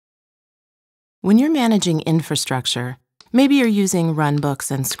When you're managing infrastructure, maybe you're using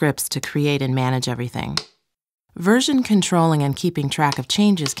runbooks and scripts to create and manage everything. Version controlling and keeping track of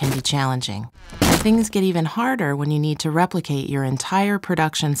changes can be challenging, and things get even harder when you need to replicate your entire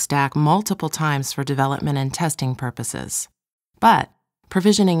production stack multiple times for development and testing purposes. But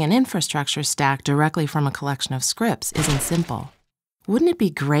provisioning an infrastructure stack directly from a collection of scripts isn't simple. Wouldn't it be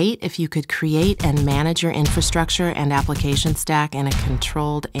great if you could create and manage your infrastructure and application stack in a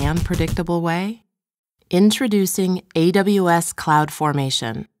controlled and predictable way? Introducing AWS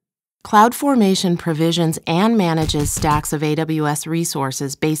CloudFormation. CloudFormation provisions and manages stacks of AWS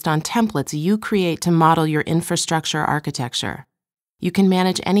resources based on templates you create to model your infrastructure architecture. You can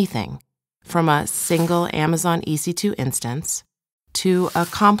manage anything, from a single Amazon EC2 instance to a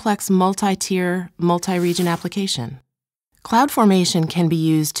complex multi-tier, multi-region application. CloudFormation can be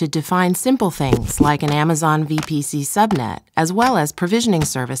used to define simple things like an Amazon VPC subnet, as well as provisioning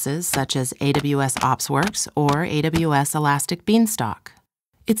services such as AWS OpsWorks or AWS Elastic Beanstalk.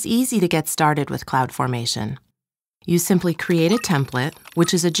 It's easy to get started with CloudFormation. You simply create a template,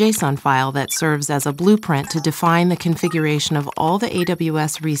 which is a JSON file that serves as a blueprint to define the configuration of all the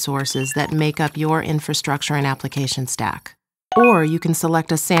AWS resources that make up your infrastructure and application stack. Or you can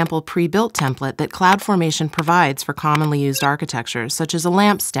select a sample pre-built template that CloudFormation provides for commonly used architectures, such as a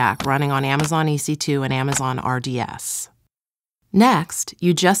LAMP stack running on Amazon EC2 and Amazon RDS. Next,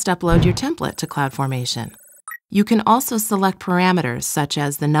 you just upload your template to CloudFormation. You can also select parameters such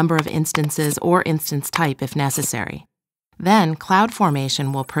as the number of instances or instance type if necessary. Then,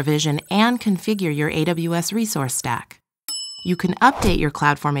 CloudFormation will provision and configure your AWS resource stack. You can update your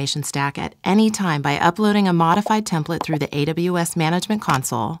CloudFormation stack at any time by uploading a modified template through the AWS Management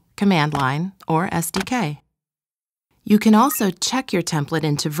Console, command line, or SDK. You can also check your template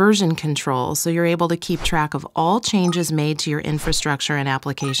into version control so you're able to keep track of all changes made to your infrastructure and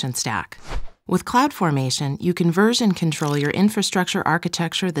application stack. With CloudFormation, you can version control your infrastructure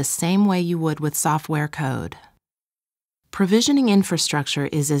architecture the same way you would with software code. Provisioning infrastructure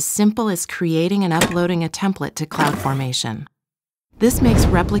is as simple as creating and uploading a template to CloudFormation. This makes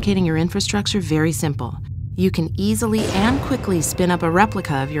replicating your infrastructure very simple. You can easily and quickly spin up a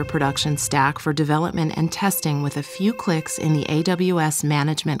replica of your production stack for development and testing with a few clicks in the AWS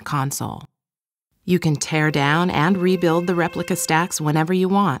Management Console. You can tear down and rebuild the replica stacks whenever you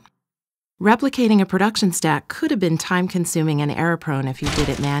want. Replicating a production stack could have been time-consuming and error-prone if you did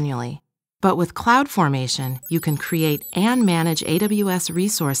it manually. But with CloudFormation, you can create and manage AWS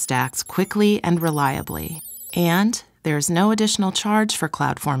resource stacks quickly and reliably. And there's no additional charge for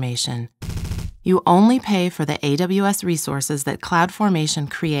CloudFormation. You only pay for the AWS resources that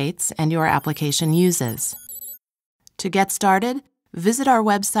CloudFormation creates and your application uses. To get started, visit our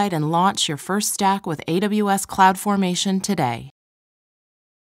website and launch your first stack with AWS CloudFormation today.